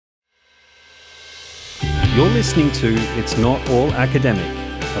You're listening to It's Not All Academic,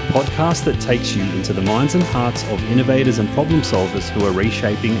 a podcast that takes you into the minds and hearts of innovators and problem solvers who are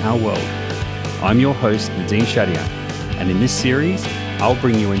reshaping our world. I'm your host, Nadine Shadian, and in this series, I'll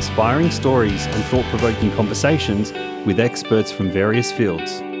bring you inspiring stories and thought-provoking conversations with experts from various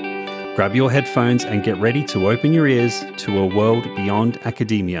fields. Grab your headphones and get ready to open your ears to a world beyond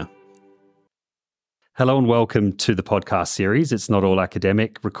academia. Hello and welcome to the podcast series, It's Not All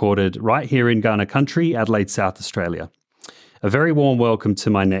Academic, recorded right here in Ghana country, Adelaide, South Australia. A very warm welcome to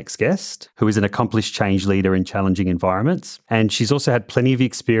my next guest, who is an accomplished change leader in challenging environments. And she's also had plenty of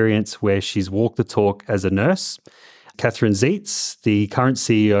experience where she's walked the talk as a nurse. Kathryn Zeitz, the current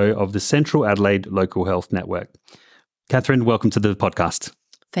CEO of the Central Adelaide Local Health Network. Kathryn, welcome to the podcast.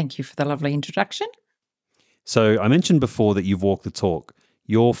 Thank you for the lovely introduction. So I mentioned before that you've walked the talk.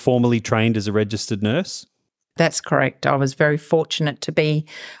 You're formally trained as a registered nurse? That's correct. I was very fortunate to be,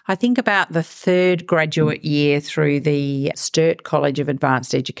 I think, about the third graduate year through the Sturt College of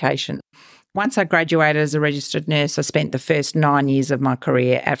Advanced Education. Once I graduated as a registered nurse, I spent the first 9 years of my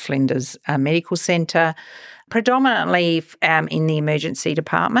career at Flinders Medical Centre, predominantly in the emergency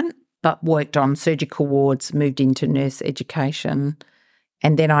department, but worked on surgical wards, moved into nurse education,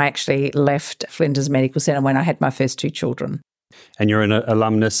 and then I actually left Flinders Medical Centre when I had my first 2 children. And you're an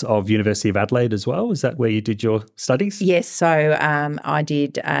alumnus of University of Adelaide as well? Is that where you did your studies? Yes. So I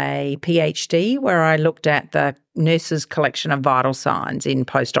did a PhD where I looked at the nurses' collection of vital signs in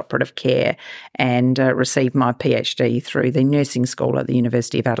post-operative care and received my PhD through the nursing school at the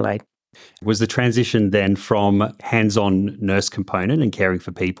University of Adelaide. Was the transition then from hands-on nurse component and caring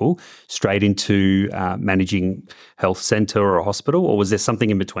for people straight into managing health centre or a hospital, or was there something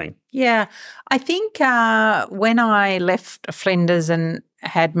in between? Yeah, I think when I left Flinders and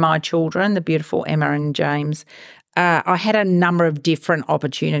had my children, the beautiful Emma and James, I had a number of different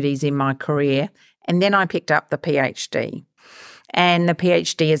opportunities in my career, and then I picked up the PhD. And the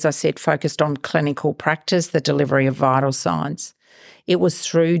PhD, as I said, focused on clinical practice, the delivery of vital signs. It was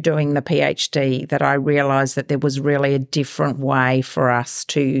through doing the PhD that I realised that there was really a different way for us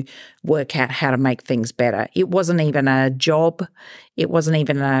to work out how to make things better. It wasn't even a job. It wasn't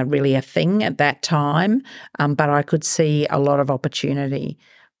even really a thing at that time, but I could see a lot of opportunity.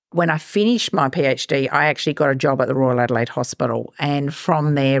 When I finished my PhD, I actually got a job at the Royal Adelaide Hospital, and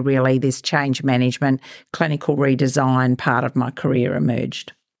from there, really, this change management, clinical redesign part of my career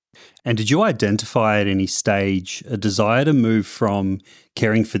emerged. And did you identify at any stage a desire to move from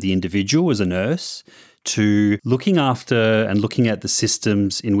caring for the individual as a nurse to looking after and looking at the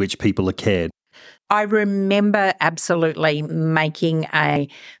systems in which people are cared? I remember absolutely making a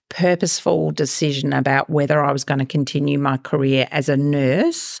purposeful decision about whether I was going to continue my career as a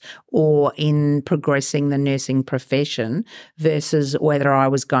nurse or in progressing the nursing profession versus whether I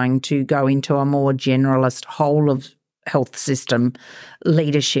was going to go into a more generalist whole of health system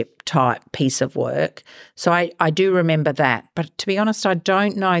leadership type piece of work. So I do remember that. But to be honest, I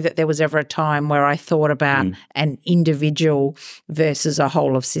don't know that there was ever a time where I thought about an individual versus a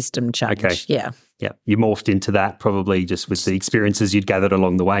whole of system change. Okay. Yeah. Yeah. You morphed into that probably just with the experiences you'd gathered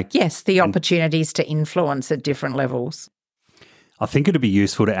along the way. Yes, the opportunities to influence at different levels. I think it'd be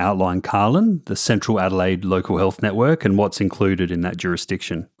useful to outline CALHN, the Central Adelaide Local Health Network, and what's included in that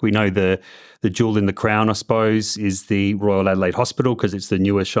jurisdiction. We know the jewel in the crown, I suppose, is the Royal Adelaide Hospital because it's the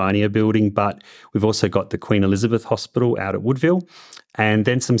newer, shinier building, but we've also got the Queen Elizabeth Hospital out at Woodville and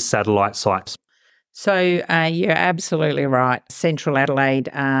then some satellite sites. So you're absolutely right. Central Adelaide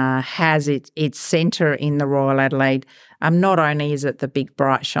has its centre in the Royal Adelaide. Not only is it the big,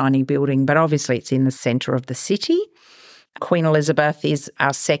 bright, shiny building, but obviously it's in the centre of the city. Queen Elizabeth is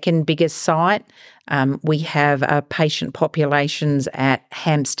our second biggest site. We have patient populations at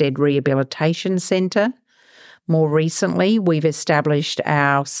Hampstead Rehabilitation Centre. More recently, we've established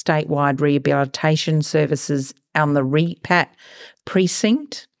our statewide rehabilitation services on the REPAT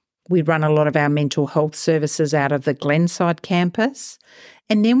precinct. We run a lot of our mental health services out of the Glenside campus.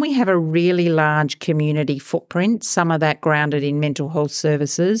 And then we have a really large community footprint, some of that grounded in mental health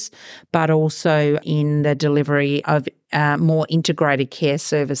services, but also in the delivery of more integrated care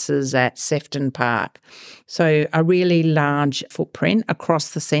services at Sefton Park. So a really large footprint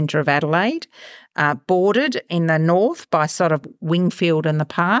across the centre of Adelaide, bordered in the north by sort of Wingfield and the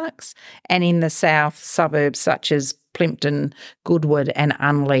Parks, and in the south, suburbs such as Plympton, Goodwood and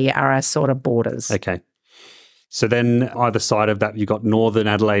Unley are our sort of borders. Okay. So then either side of that, you've got Northern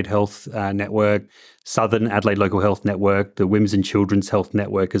Adelaide Health Network, Southern Adelaide Local Health Network, the Women's and Children's Health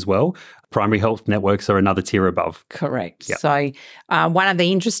Network as well. Primary health networks are another tier above. Correct. Yep. So one of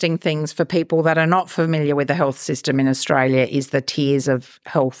the interesting things for people that are not familiar with the health system in Australia is the tiers of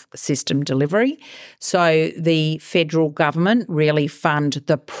health system delivery. So the federal government really fund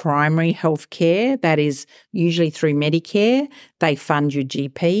the primary health care, that is usually through Medicare. They fund your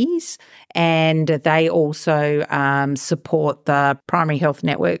GPs, and they also support the primary health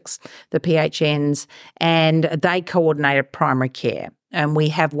networks, the PHNs, and they coordinate primary care. And we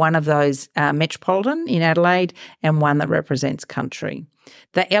have one of those metropolitan in Adelaide and one that represents country.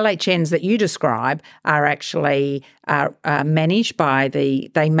 The LHNs that you describe are actually managed by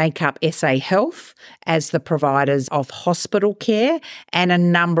they make up SA Health as the providers of hospital care and a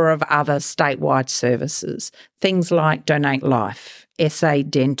number of other statewide services, things like Donate Life, SA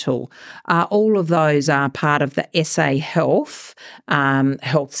Dental. All of those are part of the SA Health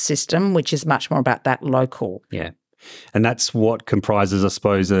health system, which is much more about that local. Yeah. And that's what comprises, I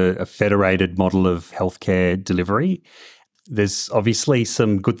suppose, a federated model of healthcare delivery. There's obviously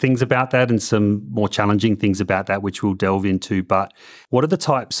some good things about that and some more challenging things about that, which we'll delve into. But what are the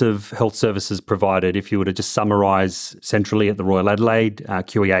types of health services provided, if you were to just summarise centrally at the Royal Adelaide,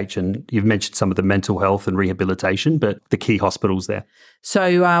 QEH, and you've mentioned some of the mental health and rehabilitation, but the key hospitals there?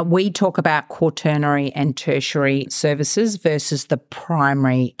 So we talk about quaternary and tertiary services versus the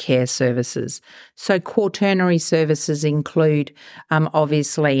primary care services. So quaternary services include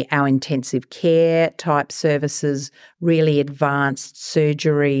obviously our intensive care type services, really advanced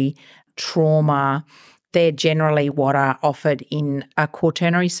surgery, trauma. They're generally what are offered in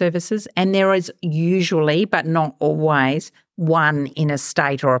quaternary services, and there is usually, but not always, one in a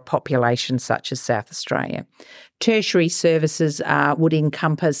state or a population such as South Australia. Tertiary services would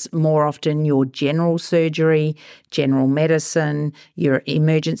encompass more often your general surgery, general medicine, your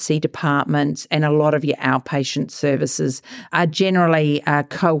emergency departments, and a lot of your outpatient services are generally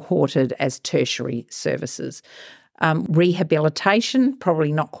cohorted as tertiary services. Rehabilitation,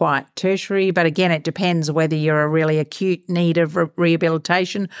 probably not quite tertiary, but again, it depends whether you're a really acute need of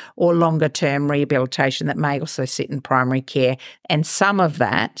rehabilitation or longer term rehabilitation that may also sit in primary care. And some of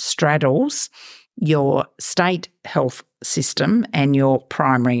that straddles your state health system and your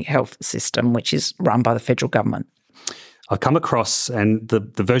primary health system, which is run by the federal government. I've come across, and the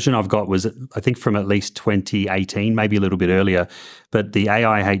version I've got was, I think, from at least 2018, maybe a little bit earlier, but the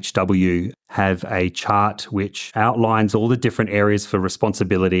AIHW have a chart which outlines all the different areas for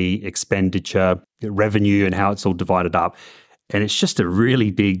responsibility, expenditure, revenue, and how it's all divided up. And it's just a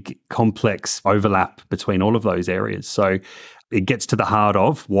really big, complex overlap between all of those areas. So it gets to the heart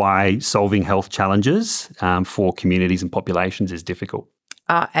of why solving health challenges for communities and populations is difficult.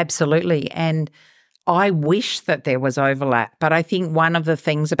 Absolutely. And I wish that there was overlap, but I think one of the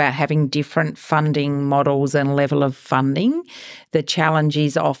things about having different funding models and level of funding, the challenge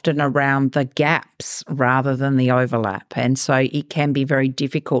is often around the gaps rather than the overlap. And so it can be very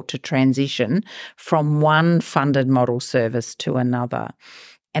difficult to transition from one funded model service to another.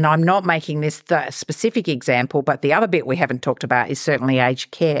 And I'm not making this the specific example, but the other bit we haven't talked about is certainly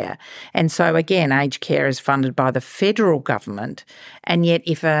aged care. And so again, aged care is funded by the federal government. And yet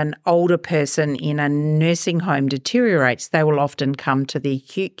if an older person in a nursing home deteriorates, they will often come to the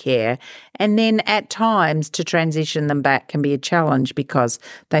acute care. And then at times to transition them back can be a challenge because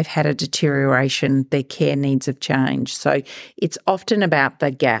they've had a deterioration, their care needs have changed. So it's often about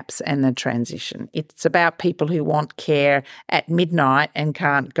the gaps and the transition. It's about people who want care at midnight and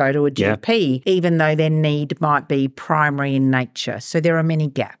can't go to a GP, even though their need might be primary in nature. So there are many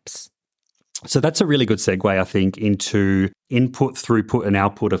gaps. So that's a really good segue, I think, into input, throughput, and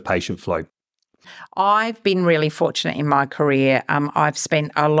output of patient flow. I've been really fortunate in my career. I've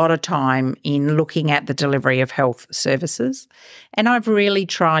spent a lot of time in looking at the delivery of health services, and I've really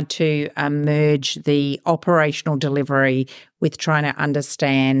tried to merge the operational delivery with trying to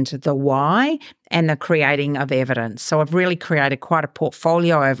understand the why and the creating of evidence. So I've really created quite a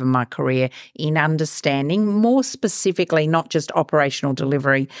portfolio over my career in understanding more specifically not just operational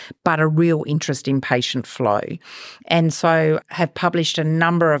delivery, but a real interest in patient flow. And so have published a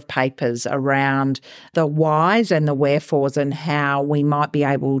number of papers around the whys and the wherefores and how we might be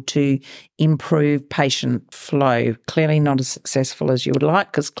able to improve patient flow. Clearly not as successful as you would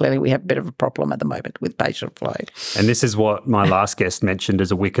like, because clearly we have a bit of a problem at the moment with patient flow. And this is what my last guest mentioned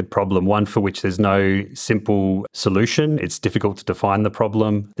as a wicked problem, one for which there's no simple solution. It's difficult to define the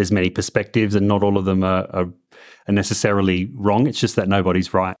problem. There's many perspectives and not all of them are necessarily wrong. It's just that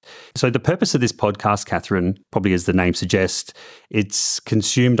nobody's right. So the purpose of this podcast, Kathryn, probably as the name suggests, it's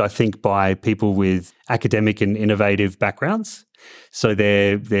consumed, I think, by people with academic and innovative backgrounds. So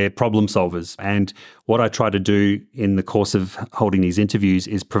they're problem solvers. And what I try to do in the course of holding these interviews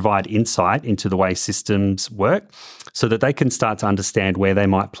is provide insight into the way systems work so that they can start to understand where they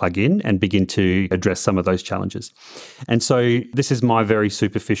might plug in and begin to address some of those challenges. And so this is my very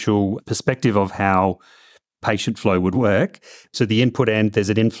superficial perspective of how patient flow would work. So the input end, there's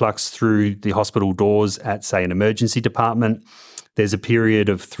an influx through the hospital doors at, say, an emergency department. There's a period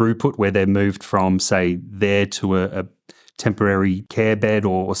of throughput where they're moved from, say, there to a temporary care bed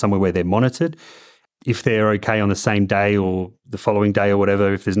or somewhere where they're monitored. If they're okay on the same day or the following day or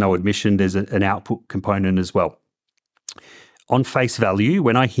whatever, if there's no admission, there's an output component as well. On face value,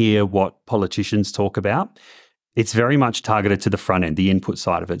 when I hear what politicians talk about, it's very much targeted to the front end, the input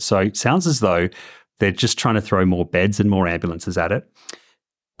side of it. So it sounds as though they're just trying to throw more beds and more ambulances at it.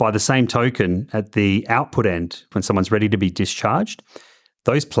 By the same token, at the output end, when someone's ready to be discharged,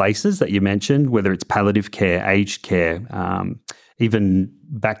 those places that you mentioned, whether it's palliative care, aged care, even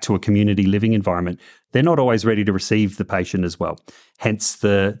back to a community living environment, they're not always ready to receive the patient as well, hence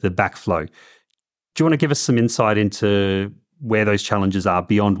the backflow. Do you want to give us some insight into where those challenges are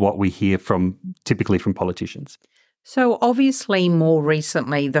beyond what we hear typically from politicians? So obviously more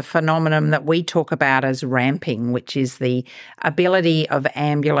recently, the phenomenon that we talk about as ramping, which is the ability of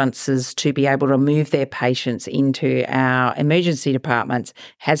ambulances to be able to move their patients into our emergency departments,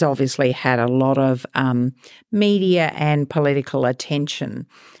 has obviously had a lot of media and political attention.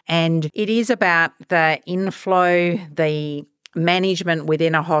 And it is about the inflow, the management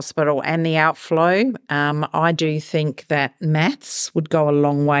within a hospital and the outflow. I do think that maths would go a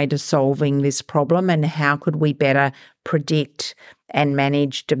long way to solving this problem, and how could we better predict and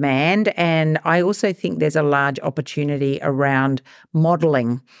manage demand. And I also think there's a large opportunity around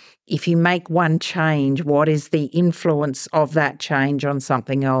modelling. If you make one change, what is the influence of that change on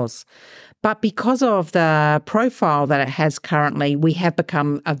something else? But because of the profile that it has currently, we have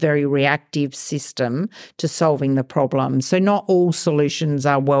become a very reactive system to solving the problem. So not all solutions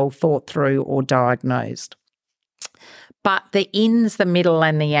are well thought through or diagnosed. But the ins, the middle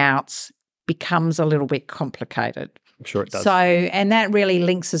and the outs becomes a little bit complicated. I'm sure it does. So, and that really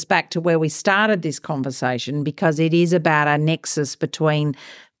links us back to where we started this conversation, because it is about a nexus between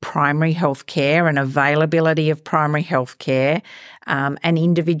primary health care and availability of primary health care, and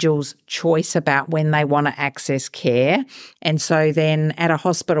individuals' choice about when they want to access care. And so then at a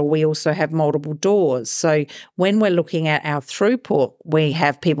hospital, we also have multiple doors. So when we're looking at our throughput, we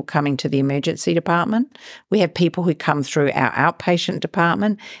have people coming to the emergency department, we have people who come through our outpatient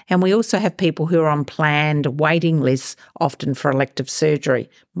department, and we also have people who are on planned waiting lists, often for elective surgery,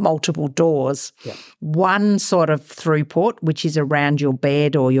 multiple doors. Yeah. One sort of throughput, which is around your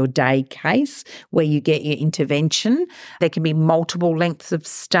bed or your day case where you get your intervention. There can be multiple lengths of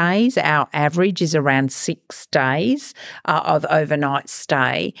stays. Our average is around 6 days of overnight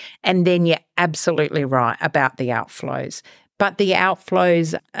stay. And then you're absolutely right about the outflows. But the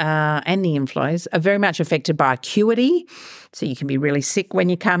outflows and the inflows are very much affected by acuity. So you can be really sick when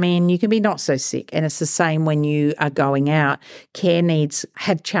you come in, you can be not so sick. And it's the same when you are going out. Care needs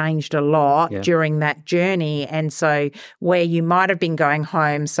have changed a lot during that journey. And so where you might have been going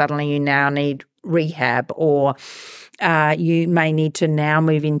home, suddenly you now need rehab, or you may need to now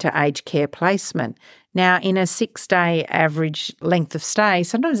move into aged care placement. Now, in a 6-day average length of stay,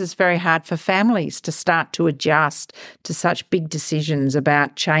 sometimes it's very hard for families to start to adjust to such big decisions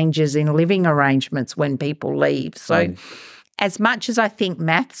about changes in living arrangements when people leave. So as much as I think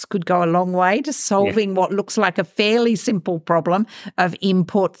maths could go a long way to solving what looks like a fairly simple problem of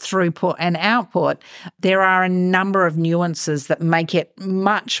input, throughput and output, there are a number of nuances that make it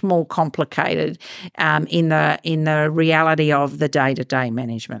much more complicated in the reality of the day-to-day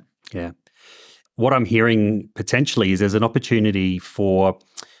management. Yeah. What I'm hearing potentially is there's an opportunity for,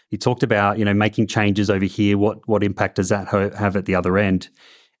 you talked about, making changes over here. What impact does that have at the other end?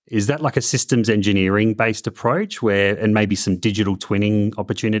 Is that like a systems engineering based approach and maybe some digital twinning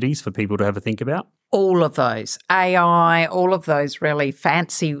opportunities for people to have a think about? All of those, AI, all of those really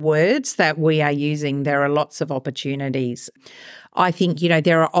fancy words that we are using, there are lots of opportunities. I think,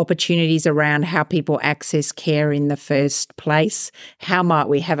 there are opportunities around how people access care in the first place. How might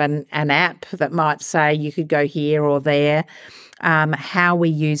we have an app that might say you could go here or there? How we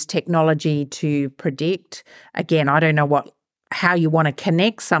use technology to predict. Again, I don't know what how you want to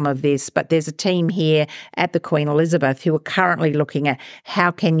connect some of this, but there's a team here at the Queen Elizabeth who are currently looking at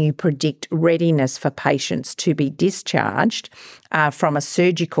how can you predict readiness for patients to be discharged from a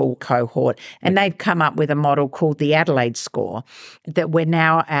surgical cohort. And they've come up with a model called the Adelaide score that we're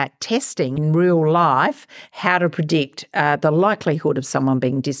now testing in real life how to predict the likelihood of someone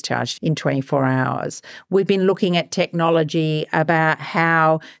being discharged in 24 hours. We've been looking at technology about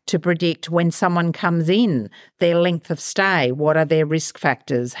how to predict when someone comes in, their length of stay, what are their risk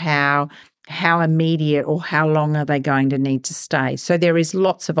factors, how immediate or how long are they going to need to stay. So there is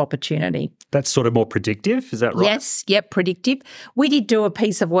lots of opportunity. That's sort of more predictive, is that right? Yes, predictive. We did do a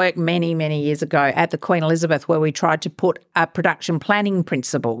piece of work many, many years ago at the Queen Elizabeth where we tried to put production planning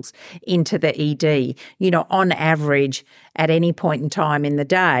principles into the ED. On average, at any point in time in the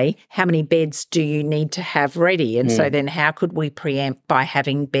day, how many beds do you need to have ready? And so then how could we preempt by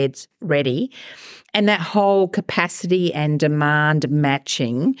having beds ready? And that whole capacity and demand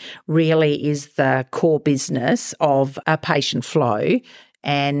matching really is the core business of a patient flow.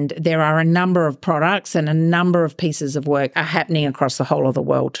 And there are a number of products and a number of pieces of work are happening across the whole of the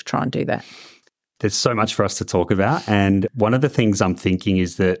world to try and do that. There's so much for us to talk about. And one of the things I'm thinking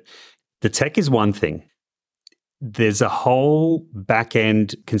is that the tech is one thing. There's a whole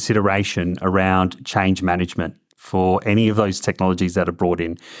back-end consideration around change management for any of those technologies that are brought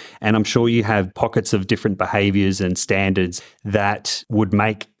in. And I'm sure you have pockets of different behaviours and standards that would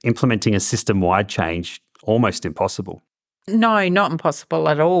make implementing a system-wide change almost impossible. No, not impossible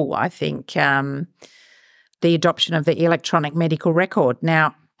at all. I think the adoption of the electronic medical record.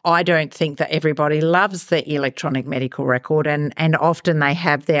 Now, I don't think that everybody loves the electronic medical record, and often they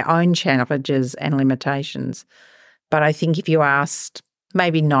have their own challenges and limitations. But I think if you asked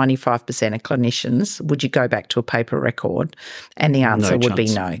maybe 95% of clinicians, would you go back to a paper record? And the answer would be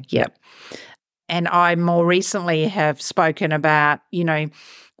no. Yep. And I more recently have spoken about,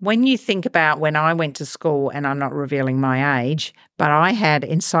 when you think about when I went to school, and I'm not revealing my age, but I had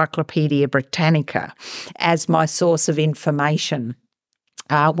Encyclopedia Britannica as my source of information.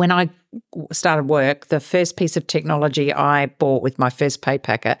 When I started work, the first piece of technology I bought with my first pay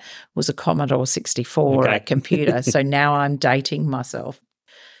packet was a Commodore 64 computer. So now I'm dating myself.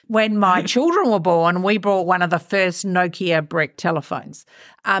 When my children were born, we bought one of the first Nokia brick telephones.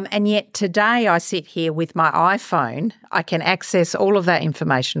 And yet today I sit here with my iPhone. I can access all of that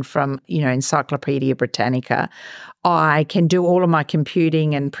information from, Encyclopedia Britannica. I can do all of my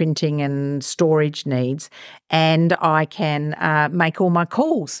computing and printing and storage needs, and I can make all my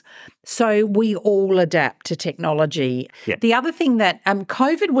calls. So we all adapt to technology. Yeah. The other thing that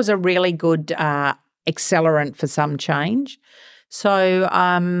COVID was a really good accelerant for some change. So,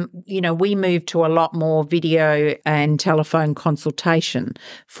 we moved to a lot more video and telephone consultation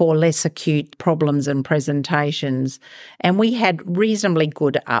for less acute problems and presentations. And we had reasonably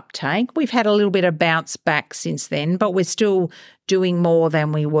good uptake. We've had a little bit of bounce back since then, but we're still doing more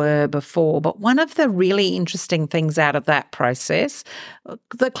than we were before. But one of the really interesting things out of that process,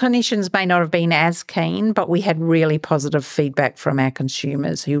 the clinicians may not have been as keen, but we had really positive feedback from our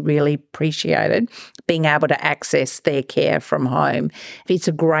consumers who really appreciated being able to access their care from home. It's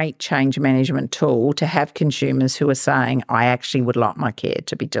a great change management tool to have consumers who are saying, I actually would like my care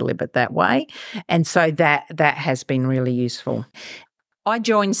to be delivered that way. And so that has been really useful. I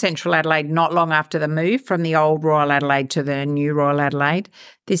joined Central Adelaide not long after the move from the old Royal Adelaide to the new Royal Adelaide.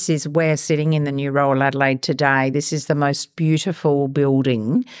 This is we're sitting in the new Royal Adelaide today. This is the most beautiful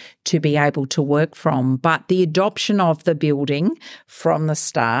building to be able to work from. But the adoption of the building from the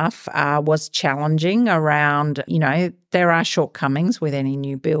staff was challenging around, there are shortcomings with any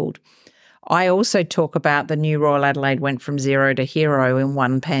new build. I also talk about the new Royal Adelaide went from zero to hero in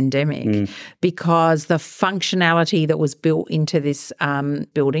one pandemic because the functionality that was built into this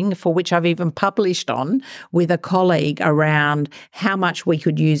building, for which I've even published on with a colleague around how much we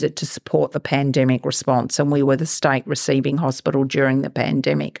could use it to support the pandemic response, and we were the state receiving hospital during the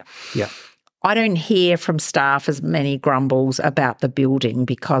pandemic. Yeah. I don't hear from staff as many grumbles about the building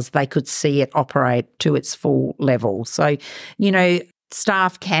because they could see it operate to its full level. So,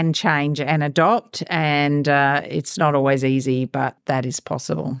 staff can change and adopt, and it's not always easy, but that is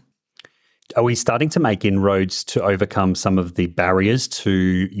possible. Are we starting to make inroads to overcome some of the barriers to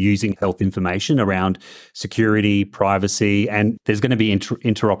using health information around security, privacy, and there's going to be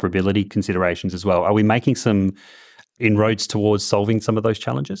interoperability considerations as well? Are we making some inroads towards solving some of those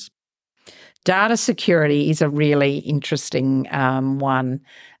challenges? Data security is a really interesting one.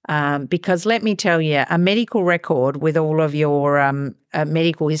 Because let me tell you, a medical record with all of your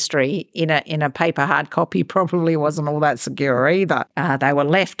medical history in a paper hard copy probably wasn't all that secure either. They were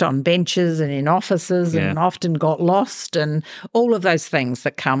left on benches and in offices and often got lost and all of those things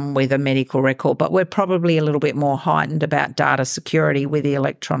that come with a medical record. But we're probably a little bit more heightened about data security with the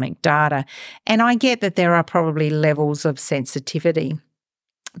electronic data. And I get that there are probably levels of sensitivity.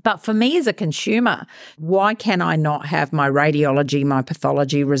 But for me as a consumer, why can I not have my radiology, my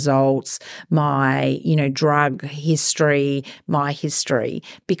pathology results, my, drug history, my history?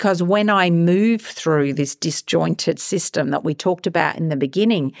 Because when I move through this disjointed system that we talked about in the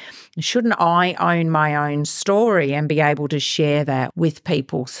beginning, shouldn't I own my own story and be able to share that with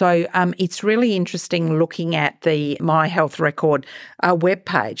people? So it's really interesting looking at the My Health Record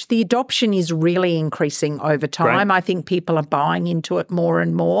webpage. The adoption is really increasing over time. Great. I think people are buying into it more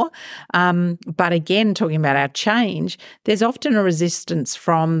and more. But again, talking about our change, there's often a resistance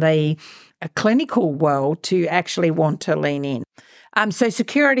from the clinical world to actually want to lean in. So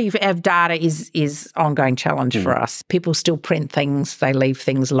security of data is ongoing challenge for us. People still print things, they leave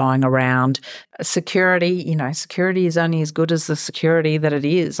things lying around. Security is only as good as the security that it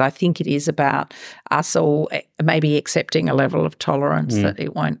is. I think it is about us all maybe accepting a level of tolerance that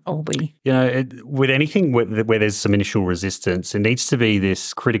it won't all be. With anything where there's some initial resistance, it needs to be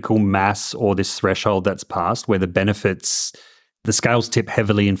this critical mass or this threshold that's passed where the scales tip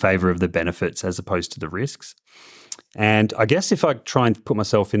heavily in favour of the benefits as opposed to the risks. And I guess if I try and put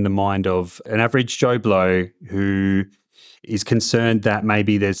myself in the mind of an average Joe Blow who is concerned that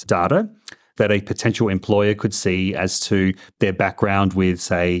maybe there's data that a potential employer could see as to their background with,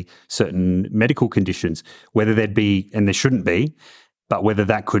 say, certain medical conditions, whether there'd be, and there shouldn't be, but whether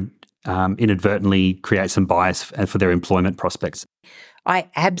that could inadvertently create some bias for their employment prospects.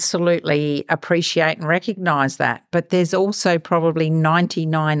 I absolutely appreciate and recognise that. But there's also probably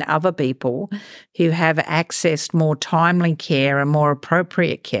 99 other people who have accessed more timely care and more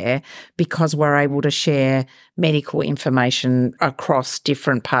appropriate care because we're able to share medical information across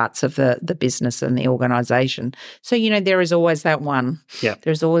different parts of the business and the organisation. So, there is always that one. Yeah.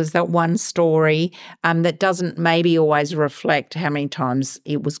 There's always that one story that doesn't maybe always reflect how many times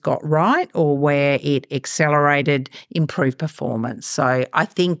it was got right or where it accelerated improved performance. So I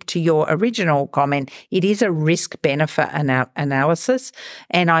think to your original comment, it is a risk-benefit analysis,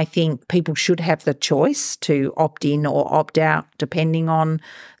 and I think people should have the choice to opt in or opt out depending on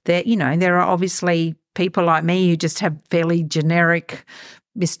their, there are obviously people like me who just have fairly generic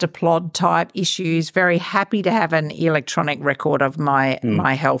Mr. Plod type issues, very happy to have an electronic record of my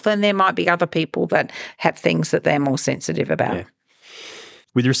health. And there might be other people that have things that they're more sensitive about. Yeah.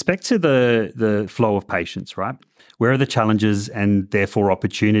 With respect to the flow of patients, right? Where are the challenges and therefore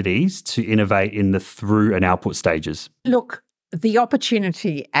opportunities to innovate in the through and output stages? Look, the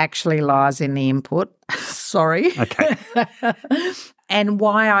opportunity actually lies in the input. Sorry. Okay. And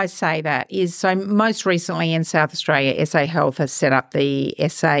why I say that is, so most recently in South Australia, SA Health has set up the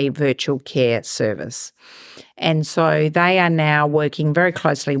SA Virtual Care Service. And so they are now working very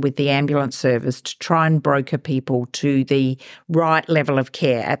closely with the ambulance service to try and broker people to the right level of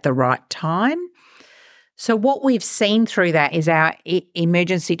care at the right time. So what we've seen through that is our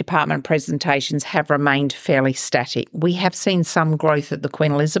emergency department presentations have remained fairly static. We have seen some growth at the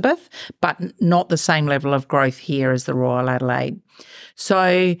Queen Elizabeth, but not the same level of growth here as the Royal Adelaide.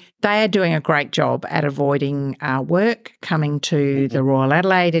 So they are doing a great job at avoiding work coming to the Royal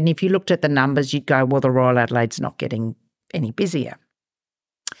Adelaide. And if you looked at the numbers, you'd go, well, the Royal Adelaide's not getting any busier.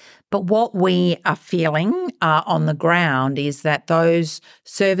 But what we are feeling on the ground is that those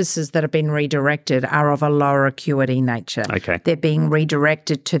services that have been redirected are of a lower acuity nature. Okay. They're being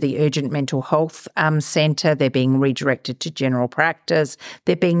redirected to the urgent mental health centre. They're being redirected to general practice.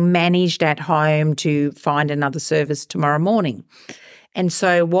 They're being managed at home to find another service tomorrow morning. And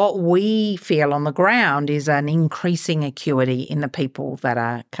so what we feel on the ground is an increasing acuity in the people that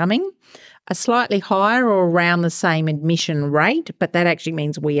are coming, a slightly higher or around the same admission rate, but that actually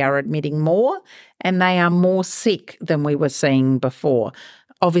means we are admitting more and they are more sick than we were seeing before.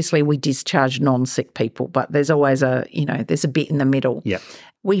 Obviously, we discharge non-sick people, but there's always there's a bit in the middle. Yeah.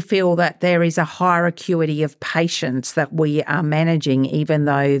 We feel that there is a higher acuity of patients that we are managing, even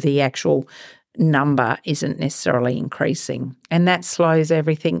though the actual number isn't necessarily increasing, and that slows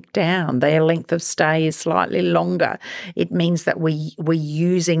everything down. Their length of stay is slightly longer. It means that we're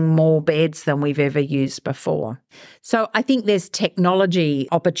using more beds than we've ever used before. So I think there's technology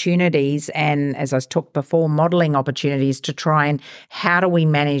opportunities and, as I talked before, modelling opportunities to try and how do we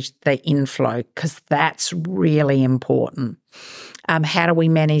manage the inflow, because that's really important. How do we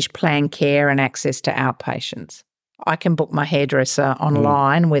manage planned care and access to outpatients? I can book my hairdresser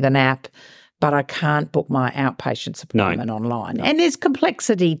online with an app, but I can't book my outpatient's appointment online. No. And there's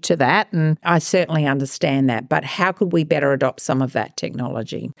complexity to that, and I certainly understand that. But how could we better adopt some of that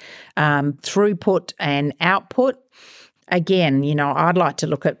technology? Throughput and output. Again, I'd like to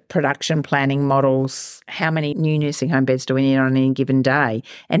look at production planning models. How many new nursing home beds do we need on any given day?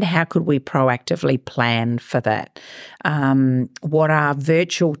 And how could we proactively plan for that? What are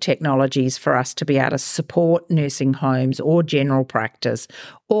virtual technologies for us to be able to support nursing homes or general practice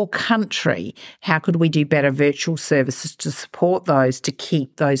or country? How could we do better virtual services to support those, to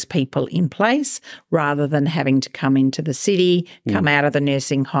keep those people in place rather than having to come into the city, come out of the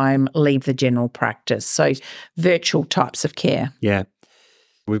nursing home, leave the general practice? So virtual types of care. Yeah.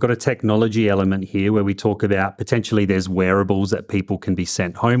 We've got a technology element here where we talk about potentially there's wearables that people can be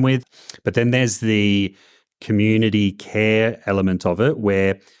sent home with, but then there's the community care element of it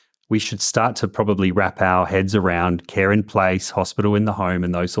where we should start to probably wrap our heads around care in place, hospital in the home,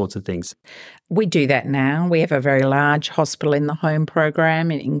 and those sorts of things. We do that now. We have a very large hospital in the home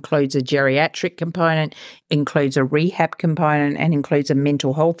program. It includes a geriatric component, includes a rehab component, and includes a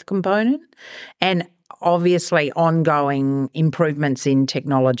mental health component. And obviously ongoing improvements in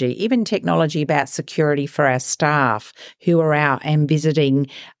technology, even technology about security for our staff who are out and visiting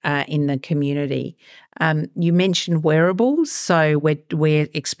in the community. You mentioned wearables, so we're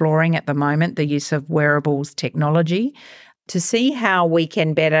exploring at the moment the use of wearables technology to see how we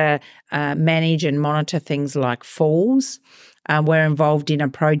can better manage and monitor things like falls. We're involved in a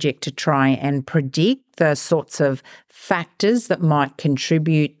project to try and predict the sorts of factors that might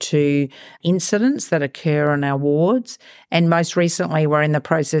contribute to incidents that occur on our wards. And most recently, we're in the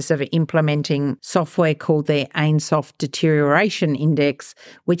process of implementing software called the AINSOF Deterioration Index,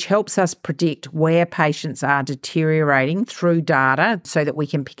 which helps us predict where patients are deteriorating through data so that we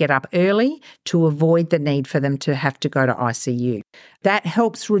can pick it up early to avoid the need for them to have to go to ICU. That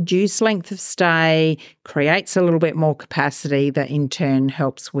helps reduce length of stay, creates a little bit more capacity that in turn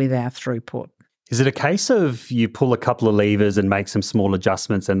helps with our throughput. Is it a case of you pull a couple of levers and make some small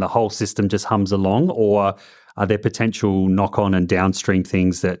adjustments and the whole system just hums along, or are there potential knock-on and downstream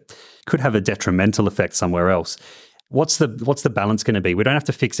things that could have a detrimental effect somewhere else? What's the balance going to be? We don't have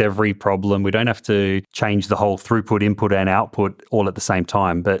to fix every problem. We don't have to change the whole throughput, input and output all at the same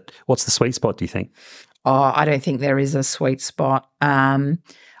time. But what's the sweet spot, do you think? Oh, I don't think there is a sweet spot. I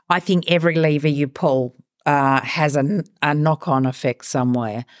think every lever you pull has a knock-on effect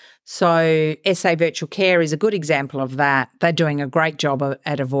somewhere. So SA Virtual Care is a good example of that. They're doing a great job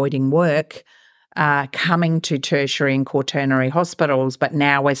at avoiding work coming to tertiary and quaternary hospitals, but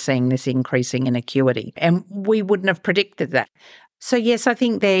now we're seeing this increasing in acuity. And we wouldn't have predicted that. So yes, I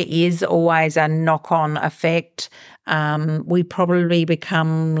think there is always a knock-on effect. We probably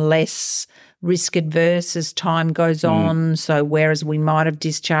become less risk adverse as time goes on. So whereas we might have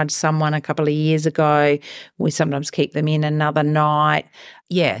discharged someone a couple of years ago, we sometimes keep them in another night.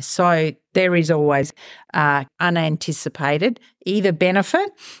 Yeah, so there is always unanticipated either benefit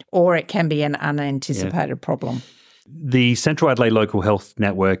or it can be an unanticipated problem. The Central Adelaide Local Health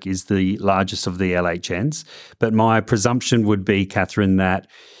Network is the largest of the LHNs, but my presumption would be, Kathryn, that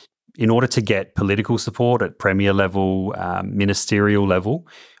in order to get political support at premier level, ministerial level,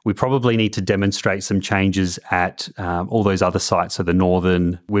 we probably need to demonstrate some changes at all those other sites, so the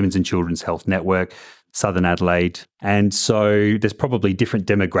Northern Women's and Children's Health Network, Southern Adelaide. And so there's probably different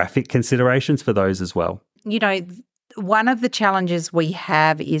demographic considerations for those as well. You know, one of the challenges we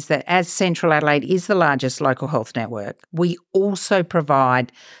have is that as Central Adelaide is the largest local health network, we also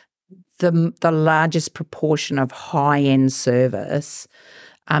provide the largest proportion of high-end service,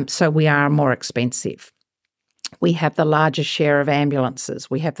 so we are more expensive. We have the largest share of ambulances.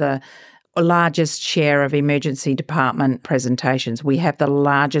 We have the largest share of emergency department presentations. We have the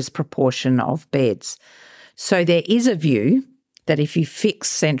largest proportion of beds. So there is a view that if you fix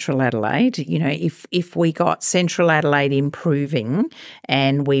Central Adelaide, you know, if we got Central Adelaide improving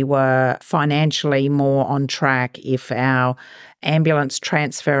and we were financially more on track, if our ambulance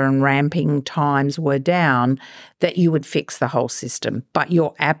transfer and ramping times were down, that you would fix the whole system. But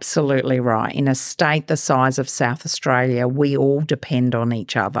you're absolutely right. In a state the size of South Australia, we all depend on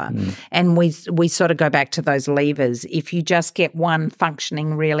each other. And we sort of go back to those levers. If you just get one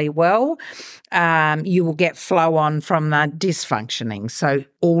functioning really well, you will get flow on from the dysfunctioning. So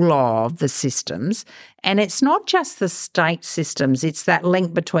all of the systems. And it's not just the state systems, it's that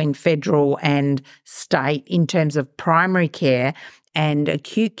link between federal and state in terms of primary care and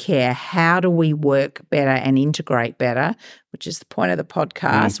acute care. How do we work better and integrate better, which is the point of the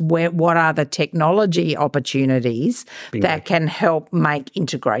podcast. What are the technology opportunities that can help make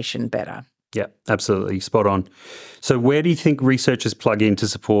integration better? Yeah, absolutely. Spot on. So where do you think researchers plug in to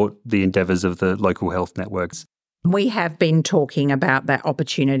support the endeavours of the local health networks? We have been talking about that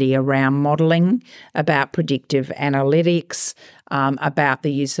opportunity around modelling, about predictive analytics, about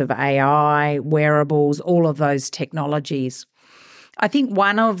the use of AI, wearables, all of those technologies. I think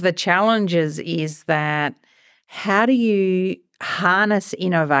one of the challenges is that how do you harness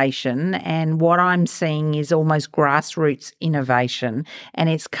innovation? And what I'm seeing is almost grassroots innovation, and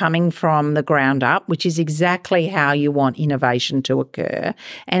it's coming from the ground up, which is exactly how you want innovation to occur,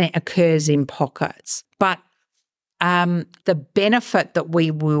 and it occurs in pockets. But the benefit that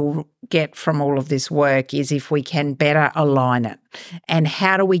we will get from all of this work is if we can better align it. And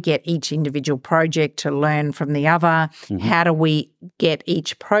how do we get each individual project to learn from the other? Mm-hmm. How do we get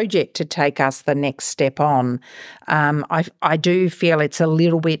each project to take us the next step on? I do feel it's a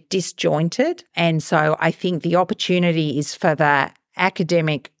little bit disjointed. And so I think the opportunity is for the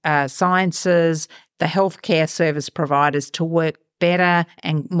academic sciences, the healthcare service providers to work better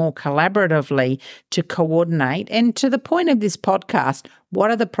and more collaboratively to coordinate. And to the point of this podcast, what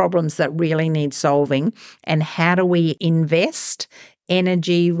are the problems that really need solving, and how do we invest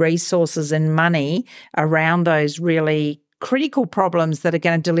energy, resources and money around those really critical problems that are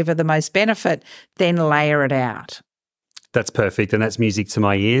going to deliver the most benefit, then layer it out. That's perfect, and that's music to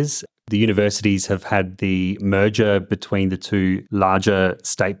my ears. The universities have had the merger between the two larger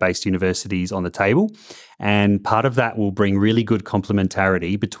state-based universities on the table, and part of that will bring really good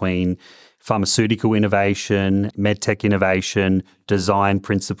complementarity between pharmaceutical innovation, medtech innovation, design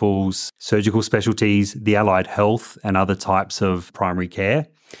principles, surgical specialties, the allied health and other types of primary care.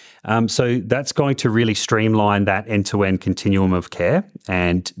 So that's going to really streamline that end-to-end continuum of care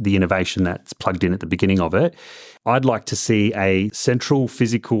and the innovation that's plugged in at the beginning of it. I'd like to see a central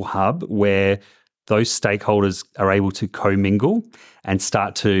physical hub where those stakeholders are able to commingle and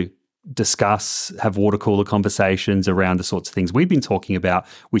start to discuss, have water cooler conversations around the sorts of things we've been talking about,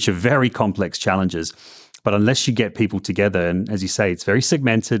 which are very complex challenges. But unless you get people together, and as you say, it's very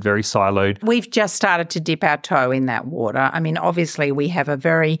segmented, very siloed. We've just started to dip our toe in that water. I mean, obviously, we have a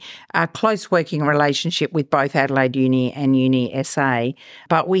very close working relationship with both Adelaide Uni and Uni SA,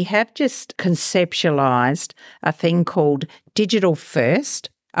 but we have just conceptualised a thing called Digital First,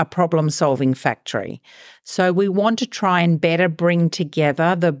 a problem-solving factory. So we want to try and better bring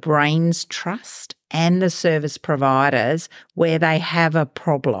together the brains trust and the service providers where they have a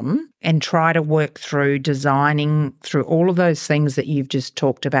problem and try to work through designing through all of those things that you've just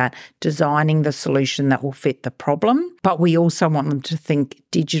talked about, designing the solution that will fit the problem. But we also want them to think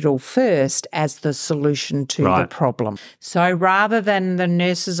digital first as the solution to the problem. So rather than the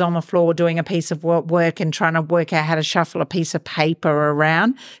nurses on the floor doing a piece of work and trying to work out how to shuffle a piece of paper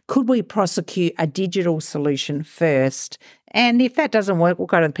around, could we prosecute a digital solution first? And if that doesn't work, we'll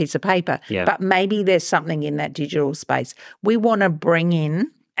go to the piece of paper. Yeah. But maybe there's something in that digital space. We want to bring in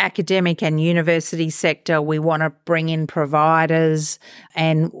academic and university sector. We want to bring in providers.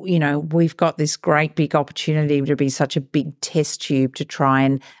 And, you know, we've got this great big opportunity to be such a big test tube to try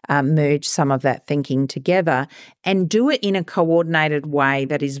and merge some of that thinking together and do it in a coordinated way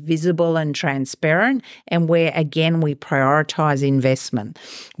that is visible and transparent, and where, again, we prioritise investment,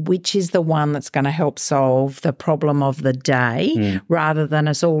 which is the one that's going to help solve the problem of the day rather than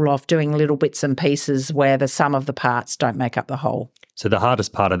us all off doing little bits and pieces where the sum of the parts don't make up the whole. So the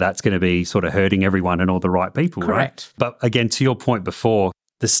hardest part of that's going to be sort of herding everyone and all the right people, correct, right? But again, to your point before,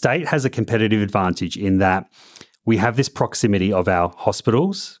 the state has a competitive advantage in that we have this proximity of our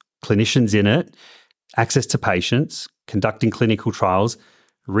hospitals, clinicians in it, access to patients, conducting clinical trials,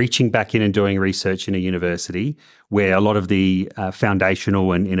 reaching back in and doing research in a university where a lot of the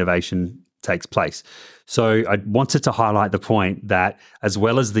foundational and innovation takes place. So I wanted to highlight the point that as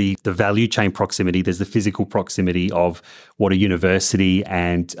well as the value chain proximity, there's the physical proximity of what a university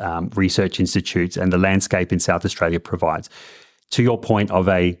and research institutes and the landscape in South Australia provides, to your point of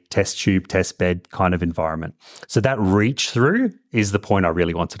a test tube, test bed kind of environment. So that reach through is the point I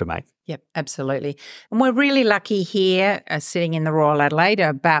really wanted to make. Yep, absolutely. And we're really lucky here sitting in the Royal Adelaide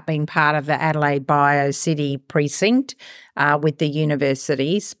about being part of the Adelaide Bio-City precinct with the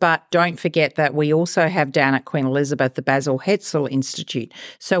universities. But don't forget that we also have down at Queen Elizabeth the Basil Hetzel Institute.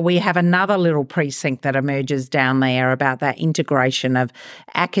 So we have another little precinct that emerges down there about that integration of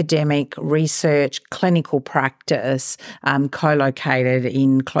academic research, clinical practice, co-located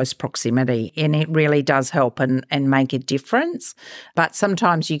in close proximity. And it really does help and make a difference. But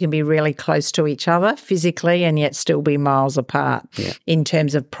sometimes you can be really close to each other physically and yet still be miles apart in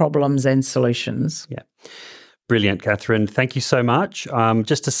terms of problems and solutions. Yeah. Brilliant, Kathryn. Thank you so much.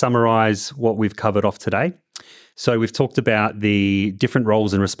 Just to summarise what we've covered off today, So we've talked about the different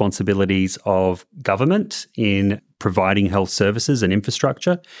roles and responsibilities of government in providing health services and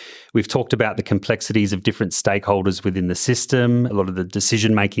infrastructure. We've talked about the complexities of different stakeholders within the system, a lot of the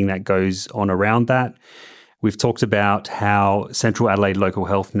decision-making that goes on around that. We've talked about how Central Adelaide Local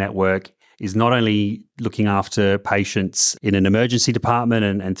Health Network is not only looking after patients in an emergency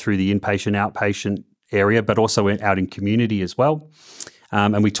department and through the inpatient, outpatient area, but also out in community as well.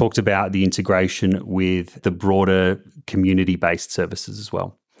 And we talked about the integration with the broader community-based services as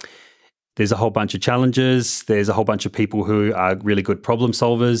well. There's a whole bunch of challenges. There's a whole bunch of people who are really good problem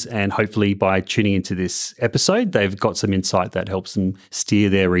solvers. And hopefully by tuning into this episode, they've got some insight that helps them steer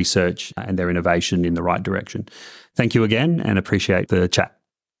their research and their innovation in the right direction. Thank you again and appreciate the chat.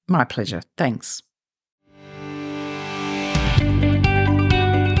 My pleasure. Thanks.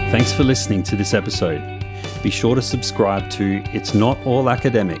 Thanks for listening to this episode. Be sure to subscribe to It's Not All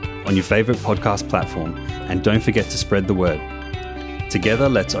Academic on your favourite podcast platform, and don't forget to spread the word. Together,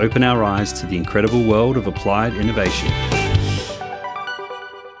 let's open our eyes to the incredible world of applied innovation.